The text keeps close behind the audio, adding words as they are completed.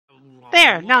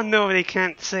There! Now nobody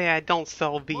can't say I don't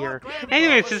sell beer.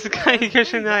 Anyways, this is Kai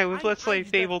Christian and I with Let's Play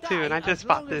Fable 2, and I just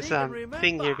bought this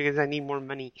thing here because I need more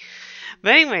money.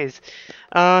 But anyways,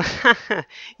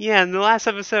 yeah, in the last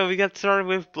episode we got started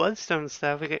with Bloodstone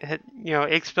stuff. We had,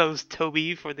 exposed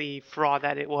Toby for the fraud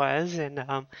that it was, and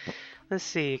let's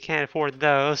see, can't afford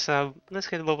those, so let's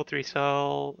get to level 3.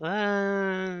 So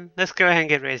let's go ahead and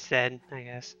get Raised Dead, I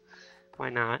guess. Why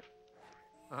not?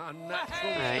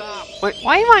 Right. Wait,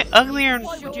 why am I uglier?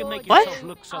 What?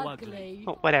 Look so ugly?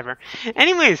 Oh, whatever.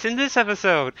 Anyways, in this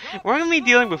episode, we're going to be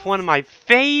dealing with one of my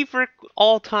favorite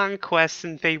all-time quests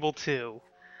in Fable 2.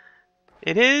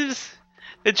 It is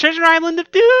the Treasure Island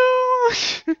of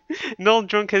Doom! No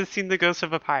drunk has seen the ghost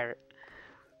of a pirate.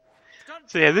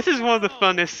 So yeah, this is one of the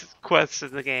funnest quests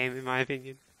in the game, in my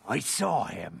opinion. I saw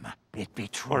him. It be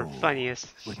true. Or funniest.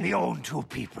 With me own two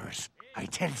peepers. I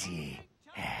tell ye.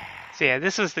 So yeah,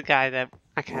 this was the guy that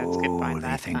I kind of skipped by they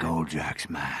last think time. old Jack's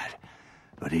mad,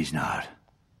 but he's not.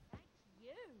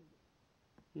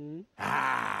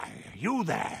 Ah, you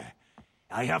there.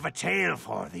 I have a tale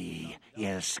for thee.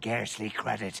 You'll scarcely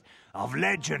credit of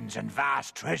legends and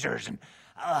vast treasures, and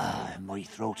my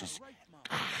throat is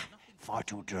far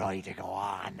too dry to go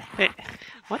on. Hey,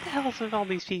 what the hell is with all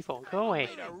these people? Go away.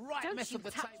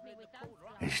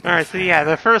 It's Alright, not so yeah,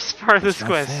 the first part of this not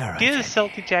quest. fair, I Give think.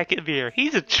 Salty Jack a beer.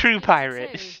 He's a true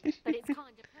pirate.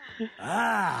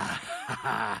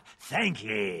 Thank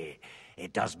ye.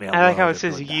 It does me a I like how world it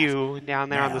says of good, you down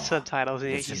there on the Now, subtitles,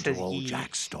 and it listen just to says old ye.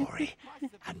 Jack's story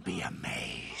and be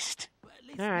amazed.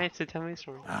 Alright, so tell me a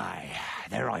story. Aye,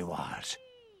 there I was,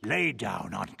 laid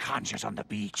down unconscious on the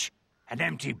beach, an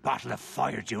empty bottle of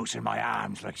fire juice in my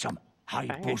arms like some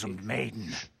high-bosomed maiden,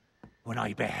 when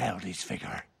I beheld his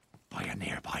figure by a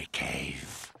nearby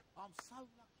cave.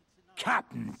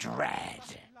 Captain Dread.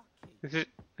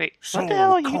 Wait, So what the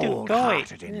hell are you doing? Go away.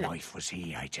 cold-hearted in life was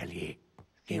he, I tell ye.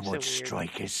 He Seems so would weird.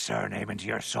 strike his surname into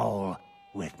your soul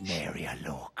with nary a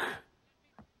look.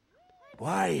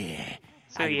 Why?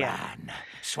 So, I yeah. ran,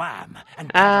 swam, and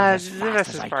The paddled as fast rest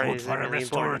as of I this part could isn't for a really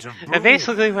important. restorative brew.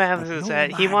 Basically what happens But is no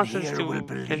that he man wants us here will to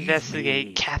believe investigate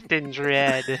me. Captain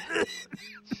Dread.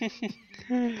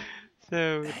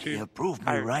 So, You'll prove me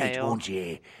pirate right, tale. won't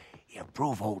ye? You'll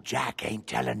prove old Jack ain't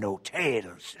telling no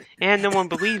tales. And no one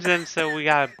believes him, so we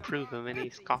gotta prove him, and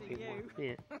he's coughing more.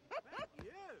 Yeah.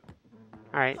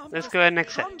 Alright, let's go ahead and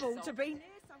accept.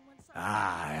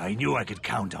 I knew I could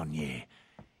count on ye.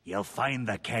 You'll find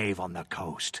the cave on the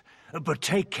coast. But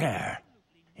take care.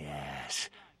 Yes,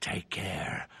 take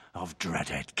care of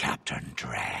dreaded Captain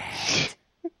Dread.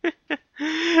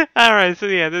 Alright, so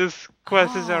yeah, this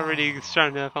quest is already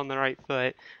starting off on the right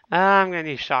foot. I'm gonna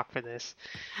need shock for this.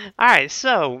 Alright,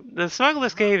 so the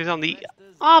Smuggler's Cave is on the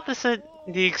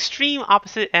extreme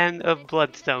opposite end of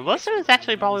Bloodstone. Bloodstone is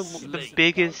actually probably the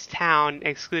biggest town,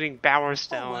 excluding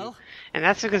Bowerstone. And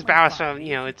that's because Bowerstone,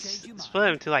 it's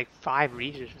split into like 5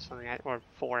 regions or something, or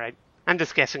 4. I'm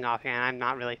just guessing offhand. I'm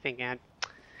not really thinking.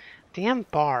 Damn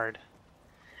Bard.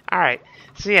 Alright,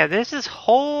 so yeah, there's this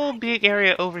whole big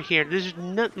area over here. There's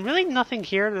really nothing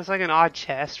here. There's like an odd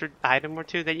chest or item or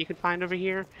two that you can find over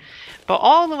here. But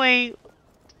all the way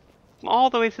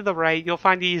to the right, you'll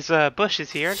find these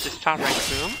bushes here. Just chop right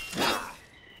through them.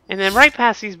 And then right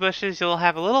past these bushes, you'll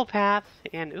have a little path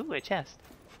and, ooh, a chest.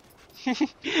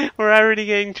 We're already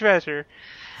getting treasure.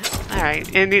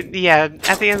 Alright, and yeah,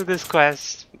 at the end of this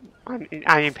quest,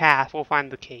 path, we'll find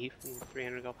the cave.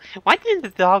 300 gold. Why didn't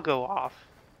the dog go off?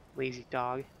 Lazy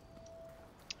dog.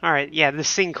 Alright, yeah, the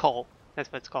sinkhole.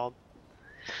 That's what it's called.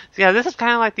 So yeah, this is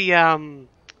kind of like the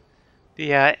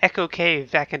Echo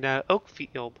Cave back in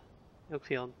Oakfield.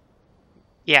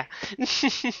 Yeah.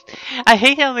 I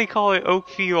hate how they call it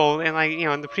Oakfield, and like,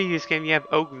 in the previous game you have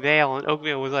Oakvale, and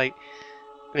Oakvale was like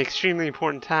an extremely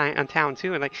important town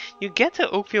too. And like, you get to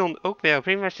Oakfield and Oakvale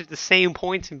pretty much at the same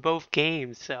points in both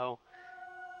games, so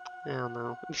I don't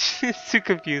know. It's too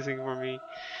confusing for me.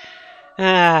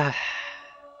 Alright,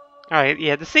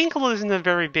 yeah, the sinkhole isn't a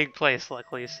very big place,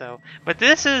 luckily, so. But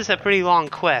this is a pretty long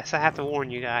quest, I have to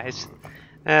warn you guys.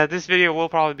 This video will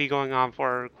probably be going on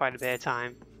for quite a bit of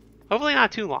time. Hopefully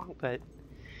not too long, but.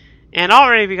 And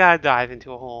already we gotta dive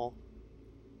into a hole.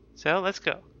 So, let's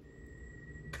go.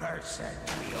 Cursed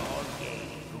be all ye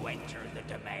who enter the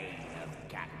domain of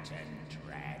Captain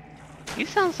Dread. He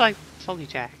sounds like Salty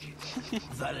Jack.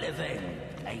 The living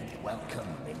ain't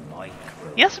welcome in my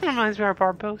crew. He also reminds me of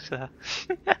Barbosa.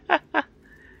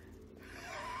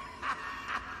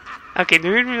 Okay,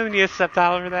 do we really need a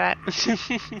subtitle for that?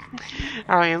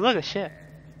 Alright, look, a ship.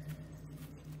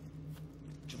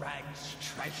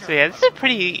 So yeah, this is a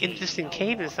pretty interesting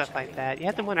cave and stuff like that. You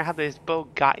have to wonder how this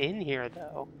boat got in here,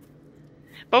 though.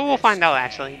 But we'll find out,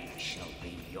 actually.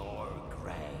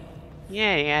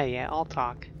 Yeah, I'll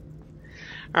talk.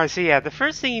 Alright, so yeah, the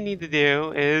first thing you need to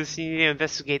do is you need to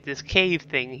investigate this cave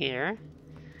thing here.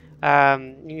 You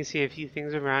can see a few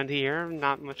things around here,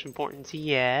 not much importance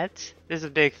yet. There's a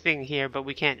big thing here, but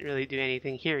we can't really do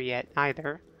anything here yet,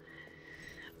 either.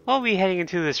 We'll be heading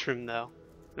into this room, though.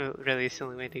 Really, it's the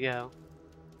only way to go.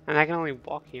 And I can only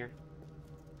walk here.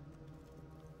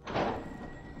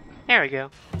 There we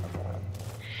go.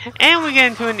 And we get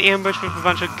into an ambush with a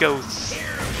bunch of ghosts.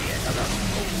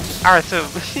 Alright, so...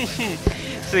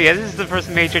 so yeah, this is the first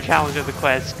major challenge of the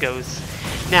quest, ghosts.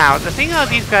 Now, the thing about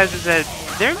these guys is that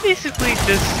they're basically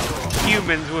just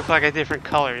humans with like a different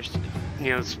colors, you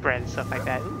know, spread and stuff like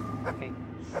that. Ooh, okay.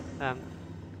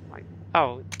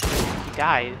 Oh, he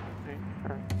died.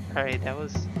 Alright, that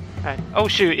was... Alright. Oh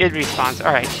shoot, it respawns.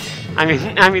 Alright. I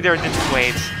mean, there are different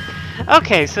waves.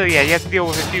 Okay, so yeah, you have to deal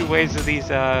with a few waves of these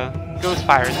ghost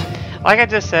fires. Like I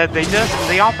just said,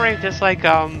 they operate just like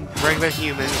regular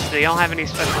humans. They don't have any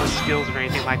special skills or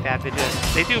anything like that.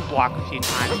 They do block a few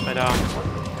times, but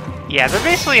yeah, they're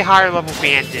basically higher level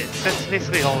bandits. That's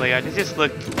basically all they are. They just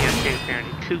look, you know, transparent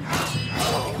and cool.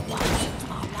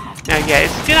 Now, yeah,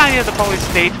 it's a good idea to probably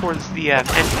stay towards the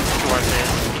entrance door of this.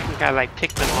 You can kind of like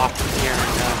pick them off from here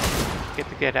and get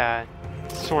the good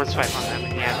sword swipe on them,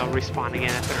 and yeah, they'll respawn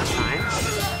again at certain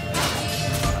times.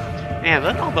 Man,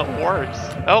 look at all the orbs.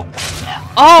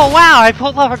 Oh wow! I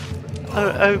pulled off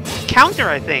a counter,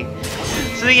 I think.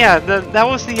 So yeah, that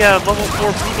was the level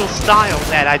 4 brutal style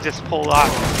that I just pulled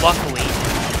off. Luckily,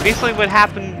 basically what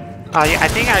happened. I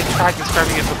think I tried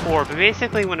describing it before, but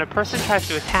basically when a person tries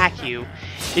to attack you,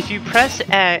 if you press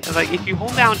X, like if you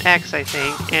hold down X, I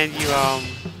think, and you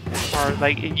or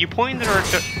like you point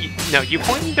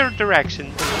in their direction,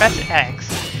 and press X,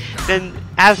 then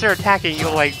as they're attacking,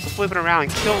 you'll like flip it around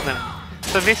and kill them.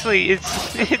 So basically,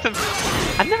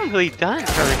 I've never really done it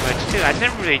very much too. I've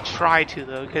never really tried to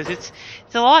though, because it's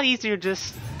a lot easier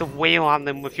just to wail on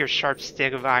them with your sharp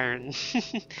stick of iron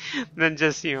than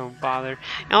just, you know, bother.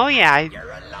 Oh yeah. You're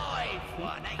alive,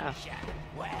 one, ain't ya?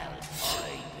 Well,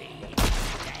 I be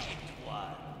dead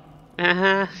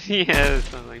one. Yeah,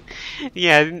 something.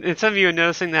 Yeah, and some of you are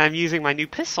noticing that I'm using my new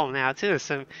pistol now too.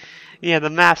 So, yeah, the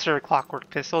Master Clockwork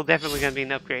pistol definitely gonna be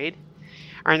an upgrade.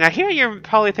 Alright, now here you're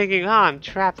probably thinking, oh, I'm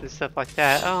trapped and stuff like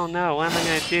that. Oh no, what am I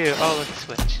gonna do? Oh, let's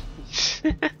switch.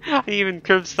 I even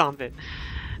curb stomp it.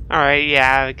 Alright,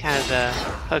 yeah, kind of the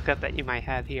hookup that you might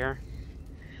have here.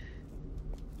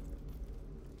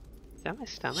 Is that my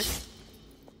stomach?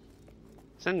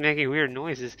 Something making weird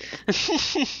noises.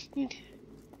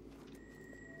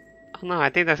 Oh no,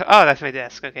 I think that's... Oh, that's my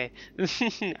desk. Okay.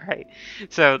 Alright.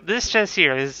 So, this chest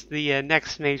here is the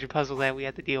next major puzzle that we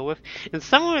have to deal with. And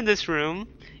somewhere in this room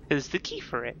is the key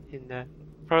for it. And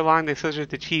prolonged exposure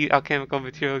to cheap alchemical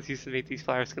materials used to make these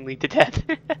flowers can lead to death.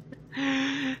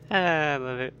 I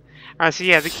love it. Alright, so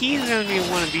yeah, the key is going to be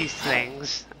one of these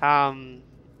things.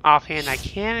 Offhand, I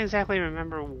can't exactly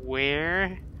remember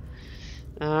where.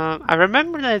 I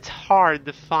remember that it's hard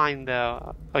to find,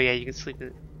 though. Oh yeah, you can sleep in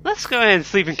it. Let's go ahead and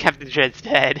sleep in Captain Dread's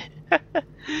bed.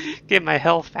 Get my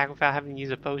health back without having to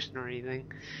use a potion or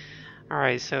anything.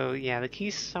 Alright, so yeah, the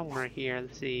key's somewhere here.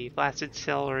 Let's see. Blasted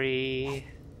Celery.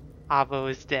 Avo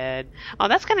is dead. Oh,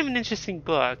 that's kind of an interesting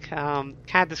book. Kind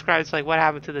of describes like what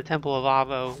happened to the Temple of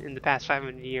Avo in the past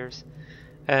 500 years.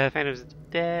 Phantom's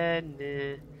dead.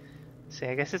 Nah. Let's see,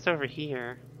 I guess it's over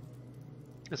here.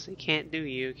 Let's see, can't do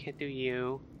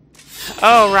you.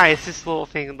 Oh, right, it's this little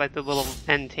thing, like the little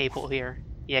end table here.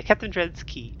 Yeah, Captain Dread's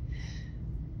key.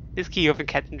 This key opened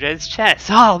Captain Dread's chest.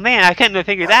 Oh man, I couldn't have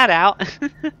figured that out.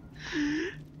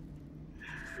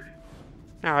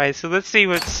 Alright, so let's see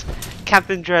what's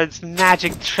Captain Dread's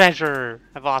magic treasure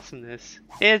of awesomeness.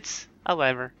 It's a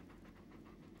lever.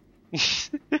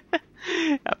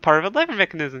 Part of a lever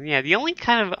mechanism, yeah. The only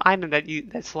kind of item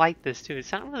that's like this too,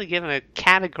 it's not really given a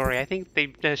category. I think they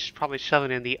just probably shove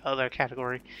it in the other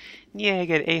category. Yeah, I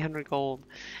get 800 gold.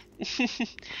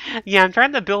 Yeah, I'm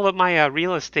trying to build up my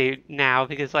real estate now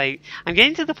because like I'm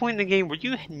getting to the point in the game where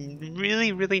you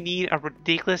really need a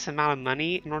ridiculous amount of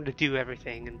money in order to do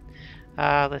everything.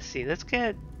 And let's see, let's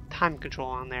get time control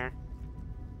on there.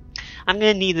 I'm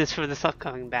gonna need this for this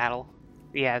upcoming battle.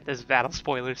 Yeah, there's battle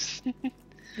spoilers.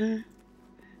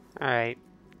 Alright,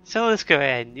 so let's go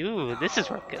ahead. Ooh, this is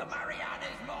where it goes.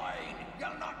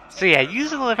 So yeah,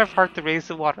 use the lever part to raise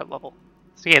the water level.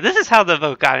 So yeah, this is how the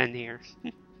vote got in here.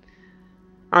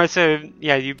 Alright, so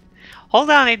yeah, you hold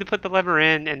down A to put the lever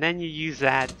in, and then you use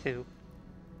that to,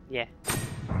 yeah,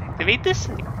 activate this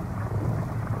thing.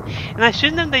 And I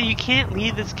should know that you can't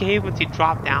leave this cave once you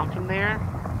drop down from there.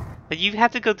 But you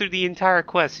have to go through the entire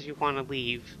quest if you want to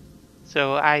leave.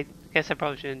 So I guess I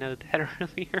probably should have known that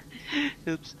earlier.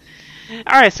 Oops.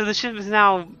 Alright, so the ship is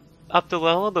now up to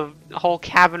level. The whole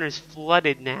cavern is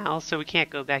flooded now, so we can't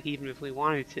go back even if we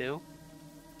wanted to.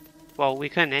 Well, we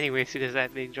couldn't anyways because of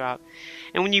that big drop.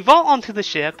 And when you vault onto the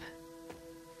ship,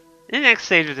 the next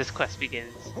stage of this quest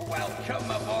begins.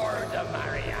 Welcome aboard the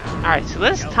Mariana. Alright, so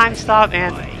let's time stop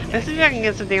and let's see if I can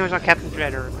get some damage on Captain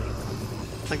Dreader.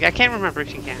 Like, I can't remember if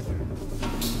she can.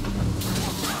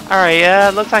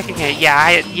 Alright, looks like you can. Yeah,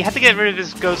 you have to get rid of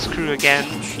this ghost crew again.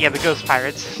 Yeah, the ghost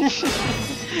pirates.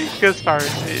 Ghost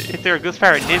pirates. If they're ghost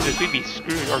pirate ninjas, we'd be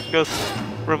screwed. Or ghost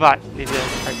robot ninjas.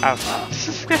 Oh.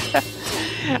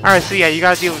 Alright, so yeah, you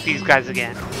gotta deal with these guys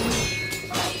again.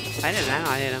 I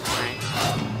hit him.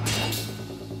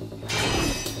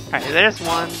 Alright, there's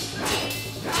one.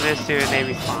 There's two, and they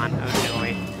respawn. Oh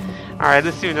joy. Alright,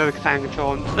 let's do another time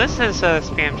control. This is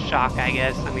spam shock, I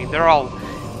guess. I mean, they're all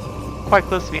quite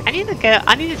close to me. I need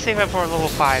to save up for a level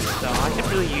 5 though. I could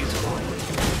really use one.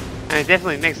 And it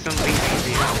definitely makes some things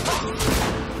easier.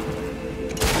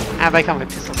 I like how my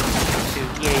pistol too.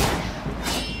 Yay.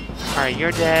 Alright,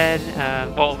 you're dead.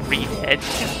 Well, re-dead.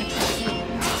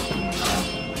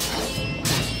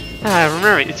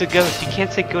 Remember, it's a ghost. You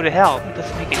can't say go to hell. That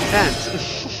doesn't make any sense.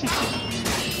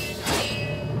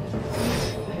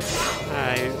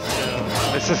 Alright, so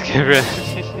let's just get rid of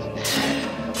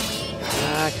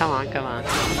come on.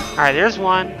 Alright, there's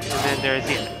one, and then there's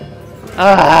the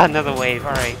other. Another wave,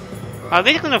 alright.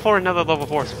 They can afford another level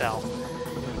 4 spell.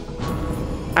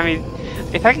 I mean,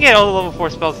 if I can get all the level 4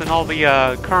 spells, then all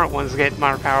the current ones get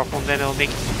more powerful, and then it'll make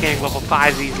getting level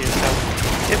 5s easier, so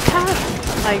it's kind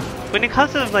of like, when it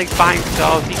comes to like buying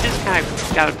spells, you just kind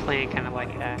of gotta play it kind of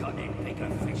like that.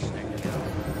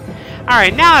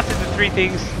 Alright, now after the 3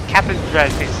 things, Captain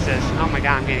Dread faces us. Oh my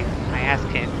god, I'm getting my ass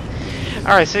kicked.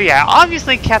 Alright, so yeah,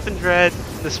 obviously Captain Dread,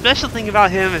 the special thing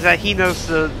about him is that he knows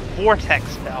the Vortex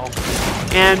spell.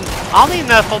 And oddly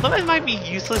enough, although it might be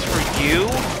useless for you,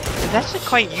 it's actually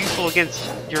quite useful against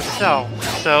yourself.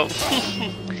 So,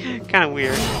 kind of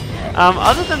weird.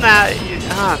 Other than that,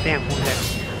 damn,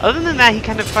 Vortex. Other than that, he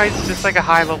kind of fights just like a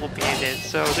high-level bandit,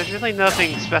 so there's really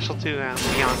nothing special to him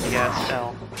beyond the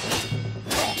spell.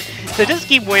 So just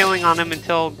keep wailing on him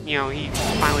until, you know, he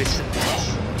finally submits.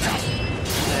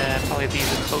 Probably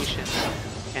use a potion.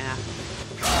 Yeah.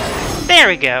 There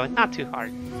we go. Not too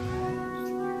hard.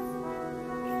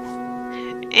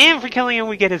 And for killing him,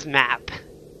 we get his map.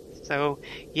 So,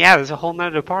 yeah, there's a whole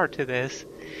nother part to this.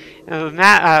 And the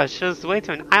map shows the way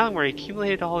to an island where he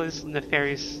accumulated all his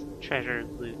nefarious treasure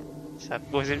loot. So,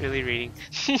 wasn't really reading.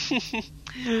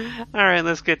 Alright,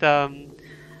 let's get,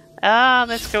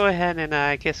 let's go ahead and,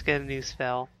 I guess get a new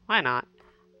spell. Why not?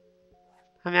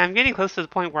 I mean, I'm getting close to the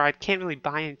point where I can't really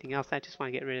buy anything else. I just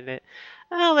want to get rid of it.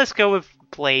 Let's go with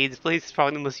Blades. Blades is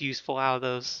probably the most useful out of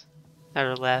those that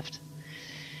are left.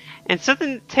 And so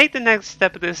then, take the next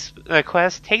step of this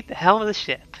quest. Take the helm of the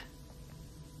ship.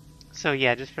 So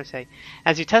yeah, just for a sec.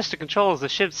 As you touch the controls, the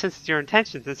ship senses your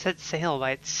intentions and sets sail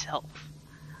by itself.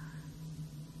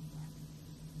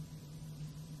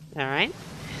 Alright.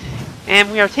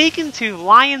 And we are taken to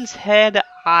Lion's Head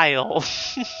Isle.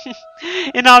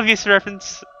 An obvious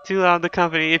reference to the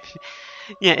company.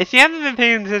 If you haven't been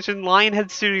paying attention, Lionhead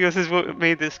Studios is what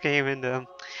made this game, and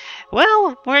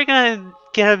well, we're gonna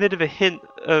get a bit of a hint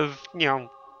of, you know,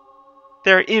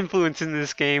 their influence in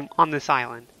this game on this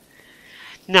island.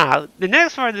 Now, the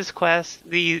next part of this quest,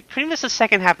 pretty much the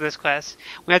second half of this quest,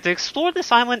 we have to explore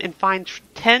this island and find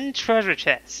 10 treasure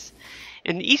chests.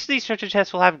 And each of these treasure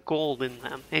chests will have gold in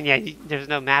them. And yeah, there's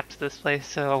no map to this place,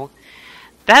 so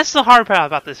that's the hard part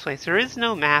about this place. There is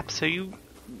no map, so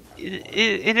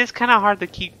it is kind of hard to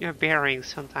keep your bearings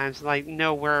sometimes, like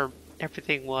know where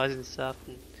everything was and stuff.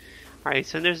 Alright,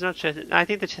 so there's no chest. I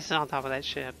think the chest is on top of that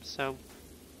ship, so.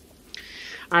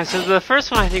 Alright, so the first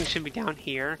one I think should be down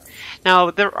here. Now,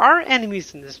 there are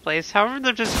enemies in this place, however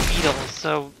they're just beetles,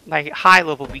 so, like,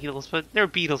 high-level beetles, but they're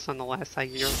beetles nonetheless.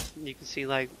 Like, you can see,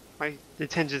 like, the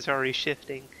tensions are already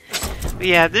shifting. But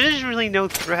yeah, there's really no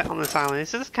threat on this island.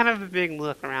 It's just kind of a big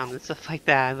look around and stuff like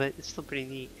that, but it's still pretty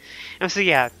neat. And so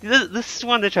yeah, this is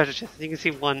one of the treasure chests. You can see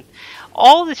one.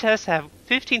 All the chests have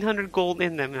 1,500 gold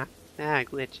in them.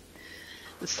 Glitch.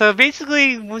 So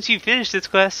basically, once you finish this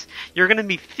quest, you're gonna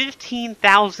be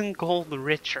 15,000 gold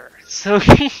richer. So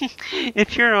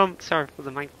if you're sorry for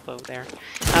the microphone there.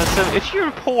 So if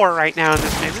you're poor right now in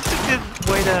this game, this is a good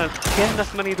way to get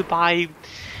enough money to buy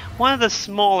one of the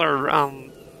smaller,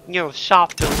 you know,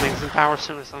 shop buildings in Power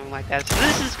Stone or something like that. So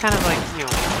this is kind of like, you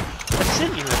know, a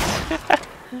sinuous.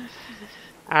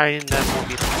 Alright, and that won't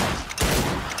be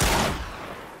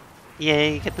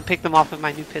Yay, get to pick them off with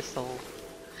my new pistol.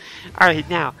 Alright,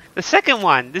 now, the second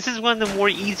one. This is one of the more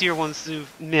easier ones to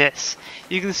miss.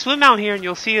 You can swim out here and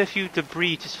you'll see a few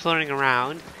debris just floating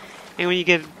around. And when you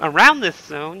get around this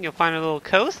zone, you'll find a little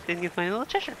coast and you'll find a little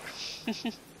treasure.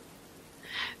 So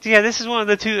yeah, this is one of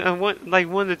the two,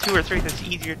 one of the 2 or 3 that's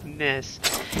easier to miss.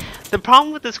 The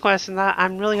problem with this quest, and that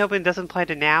I'm really hoping it doesn't apply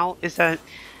to now, is that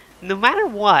no matter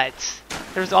what,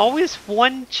 there's always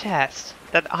one chest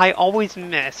that I always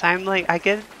miss. I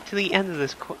get to the end of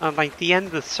this, the end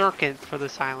of the circuit for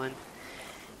this island,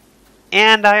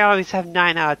 and I always have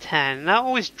 9 out of 10. And that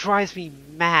always drives me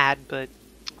mad. But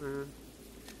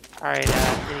alright,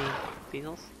 any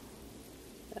beetles?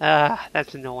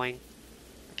 That's annoying.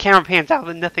 The camera pans out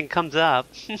and nothing comes up.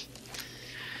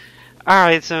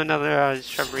 Alright, so another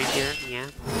shrubbery here. Yeah,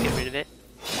 get rid of it.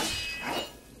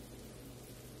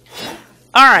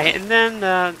 Alright, and then,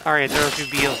 alright, there are a few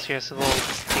beetles here, so we'll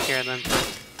take care of them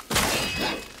first.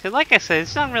 So like I said,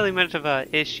 it's not really much of an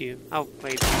issue. Oh,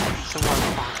 wait, some more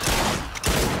spawns.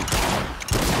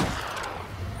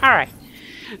 Alright,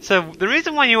 so the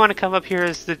reason why you want to come up here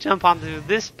is to jump onto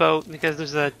this boat, because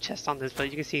there's a chest on this boat.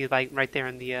 You can see, like, right there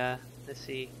in the, let's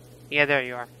see. Yeah, there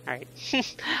you are. Alright.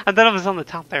 I thought it was on the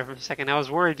top there for a second. I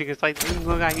was worried because, like, it didn't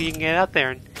look like you can get up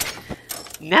there. And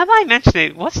now that I mention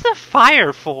it, what's the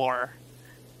fire for?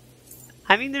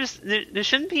 I mean, there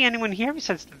shouldn't be anyone here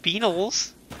besides the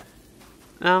beetles.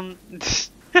 Oh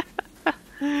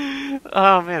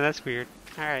man, that's weird.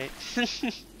 Alright.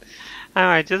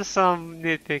 Alright, just some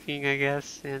nitpicking, I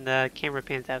guess. And camera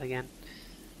pans out again.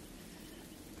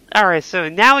 Alright, so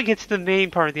now we get to the main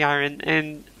part of the island.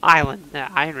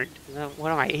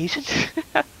 What am I, Asian?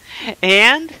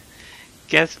 And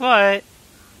guess what?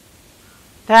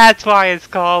 That's why it's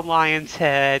called Lion's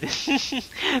Head.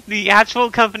 The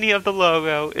actual company of the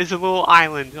logo is a little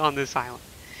island on this island.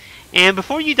 And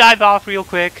before you dive off real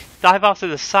quick, dive off to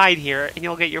the side here and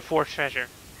you'll get your 4th treasure.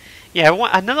 Yeah,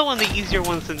 another one of the easier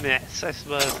ones to miss, I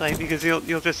suppose, like, because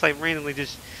you'll just like randomly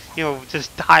just, you know,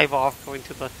 just dive off going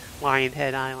to the Lion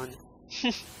Head Island.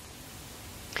 So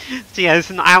yeah, it's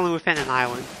an island within an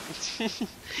island.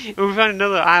 If we find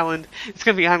another island, it's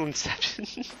gonna be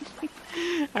Islandception.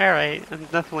 Alright,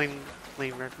 definitely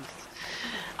lame references.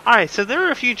 Alright, so there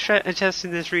are a few chests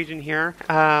in this region here.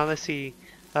 Let's see.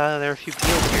 There are a few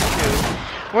beetles here too.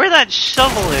 Where that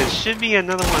shovel is should be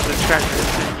another one of the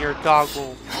treasures, and your dog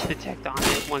will detect on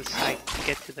it once I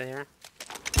get to there.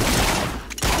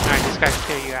 Alright, this guy's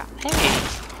clear you out. Hey!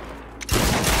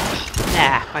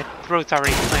 Nah, my throat's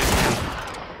already cleared now.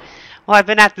 Well, I've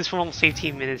been at this for almost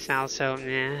 18 minutes now, so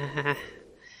nah.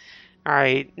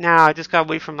 Alright, now I just gotta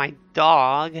wait for my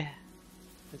dog.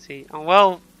 Let's see. Oh,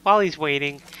 well, while he's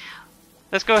waiting,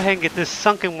 let's go ahead and get this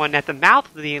sunken one at the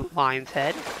mouth of the Lion's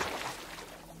Head.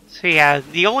 So yeah,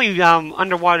 the only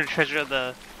underwater treasure of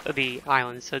the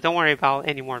island, so don't worry about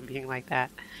any more being like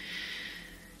that.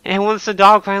 And once the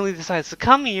dog finally decides to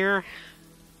come here,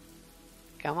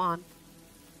 come on.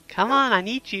 Come on, I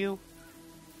need you.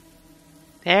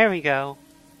 There we go.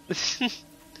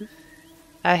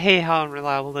 I hate how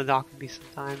unreliable the dog can be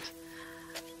sometimes.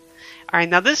 Alright,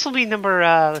 now this will be number,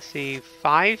 let's see,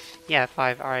 5? Yeah,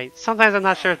 5, alright. Sometimes I'm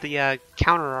not sure if the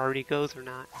counter already goes or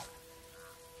not.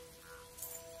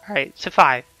 Alright, so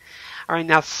 5. Alright,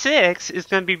 now 6 is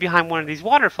going to be behind one of these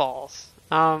waterfalls.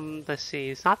 Let's see,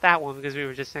 it's not that one because we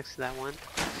were just next to that one.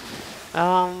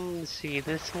 Let's see,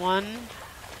 this one.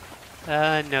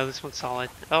 No, this one's solid.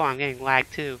 Oh, I'm getting lag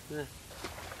too.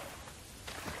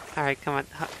 Alright, come on.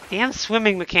 Damn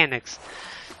swimming mechanics.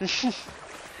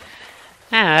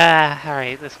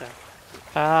 Alright, let's go.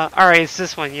 Alright, it's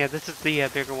this one. Yeah, this is the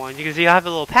bigger one. You can see I have a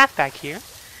little path back here.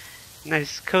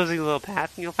 Nice, cozy little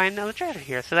path, and you'll find another treasure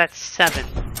here. So that's 7.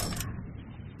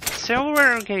 So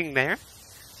we're getting there.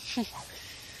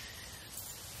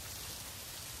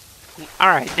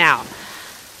 Alright, now.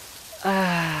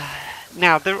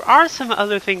 Now, there are some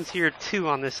other things here too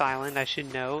on this island, I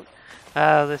should note.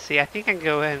 Let's see, I think I can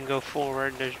go ahead and go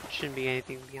forward. There shouldn't be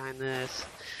anything behind this.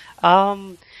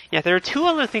 Yeah, there are 2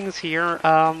 other things here.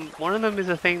 One of them is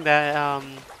a thing that,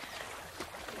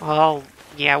 well,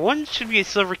 yeah, one should be a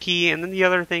silver key, and then the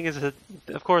other thing is,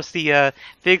 of course, the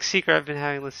big secret I've been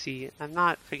having. Let's see, I'm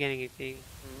not forgetting anything,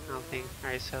 I don't think.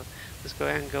 Alright, so let's go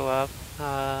ahead and go up.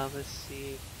 Let's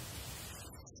see.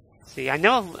 See, I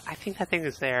think that thing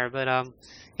is there, but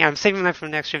yeah, I'm saving that for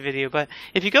an extra video. But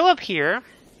if you go up here,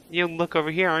 you'll look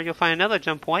over here, you'll find another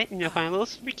jump point, and you'll find a little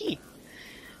silver key.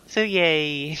 So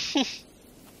yay!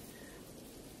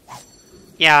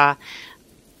 Yeah,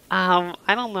 I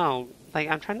don't know. Like,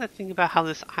 I'm trying to think about how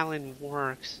this island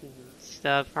works and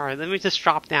stuff. All right, let me just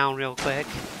drop down real quick.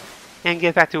 and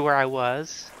get back to where I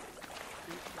was.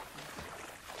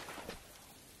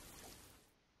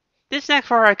 This next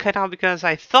part I cut out because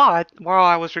I thought, while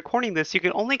I was recording this, you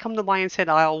could only come to Lion's Head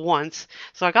Isle once.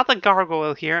 So I got the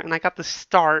gargoyle here, and I got the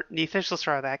official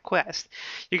start of that quest.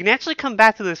 You can actually come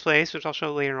back to this place, which I'll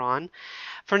show later on.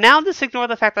 For now, just ignore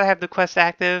the fact that I have the quest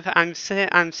active. I'm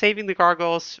saving the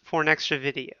gargoyles for an extra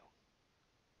video.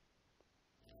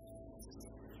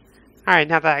 Alright,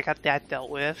 now that I got that dealt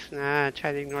with, try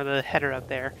to ignore the header up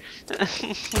there.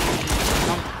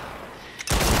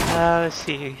 Let's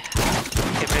see.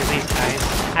 Get rid of these guys.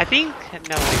 I think...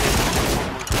 No, I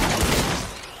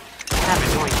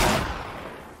haven't going yet.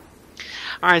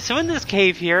 Alright, so in this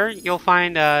cave here, you'll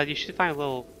find, you should find a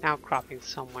little outcropping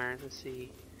somewhere. Let's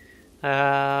see.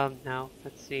 No.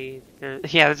 Let's see.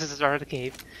 Yeah, this is the start of the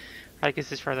cave. I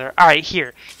guess it's further. Alright,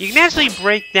 here. You can actually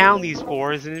break down these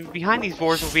boards, and behind these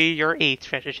boards will be your 8th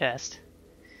treasure chest.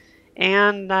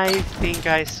 And I think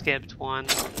I skipped one.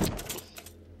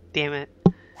 Damn it.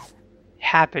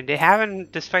 Happened. It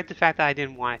happened despite the fact that I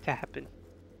didn't want it to happen.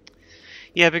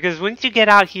 Yeah, because once you get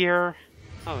out here...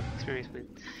 Oh, experience point.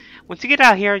 Once you get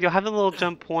out here, you'll have a little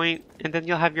jump point, and then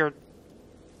you'll have your...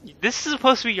 This is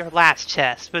supposed to be your last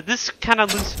chest, but this kind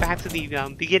of loops back to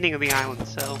the beginning of the island,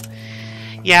 so...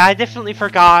 Yeah, I definitely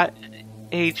forgot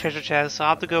a treasure chest, so I'll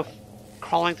have to go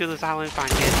crawling through this island and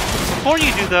find it. Before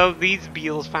you do, though, these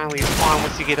beetles finally spawn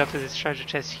once you get up to this treasure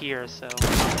chest here, so...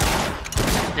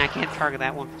 I can't target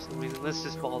that one for some reason. Let's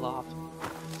just pull it off.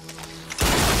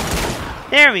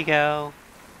 There we go.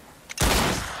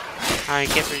 Alright,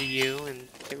 get rid of you and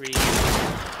get rid of you.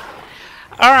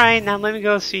 Alright, now let me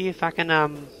go see if I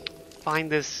can find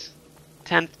this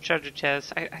 10th treasure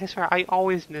chest. I swear, I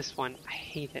always miss one. I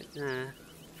hate it.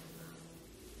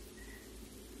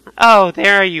 Oh,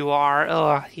 there you are.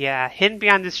 Oh, yeah. Hidden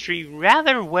behind this tree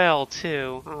rather well,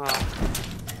 too.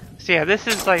 So yeah, this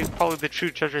is like probably the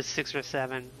true treasure 6 or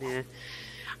 7. Yeah.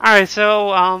 Alright, so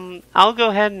I'll go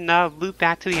ahead and loop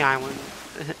back to the island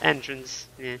entrance.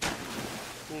 Yeah.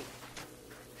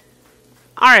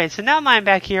 Alright, so now I'm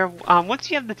back here.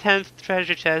 Once you have the 10th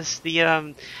treasure chest, the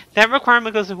that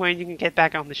requirement goes away and you can get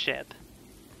back on the ship.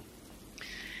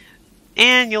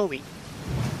 And you'll leave.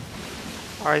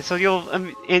 Alright, so you'll,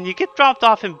 and you get dropped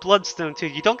off in Bloodstone too.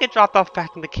 You don't get dropped off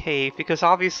back in the cave, because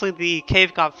obviously the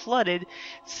cave got flooded,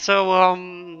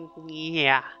 so,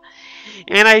 yeah.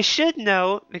 And I should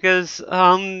note, because,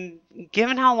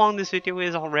 given how long this video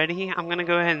is already, I'm gonna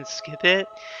go ahead and skip it.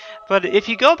 But if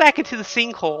you go back into the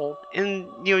sinkhole, and,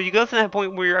 you know, you go to that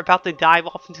point where you're about to dive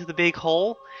off into the big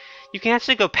hole, you can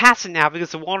actually go past it now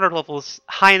because the water level is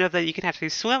high enough that you can actually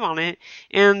swim on it,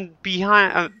 and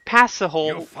behind, past the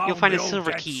hole, you'll find a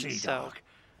silver key. So,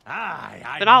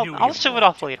 but I'll show it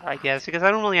off later, I guess, because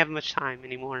I don't really have much time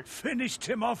anymore. Finished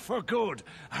him off for good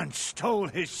and stole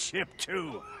his ship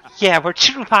too. Yeah, we're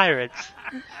true pirates.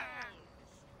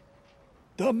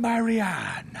 The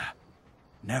Marianne.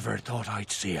 Never thought I'd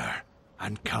see her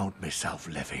and count myself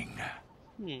living.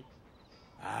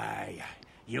 Aye.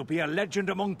 You'll be a legend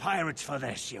among pirates for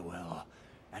this, you will.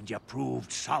 And you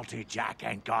proved Salty Jack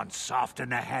ain't gone soft in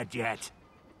the head yet.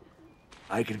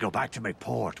 I can go back to my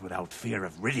port without fear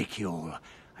of ridicule.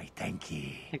 I thank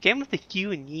ye. Again with the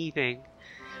you and ye thing.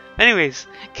 Anyways,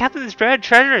 Captain's Dread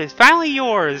treasure is finally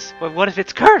yours. But what if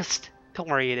it's cursed? Don't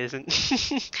worry, it isn't.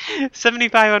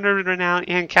 7,500 renown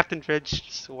and Captain Dread's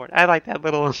sword. I like that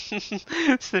little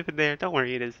snippet there. Don't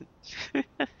worry, it isn't.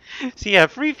 So yeah,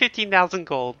 free 15,000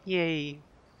 gold. Yay.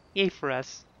 Yay for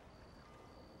us.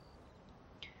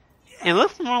 It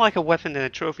looks more like a weapon than a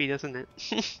trophy, doesn't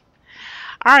it?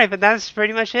 Alright, but that's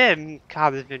pretty much it.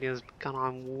 God, this video's gone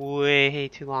on way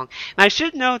too long. And I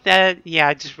should note that, yeah,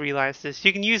 I just realized this.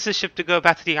 You can use the ship to go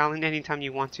back to the island anytime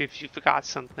you want to if you forgot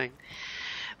something.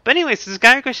 But anyways, this is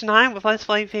Guy Question 9 with Let's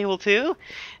Play Fable 2.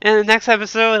 And in the next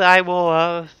episode, I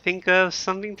will think of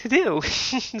something to do.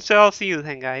 So I'll see you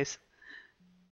then, guys.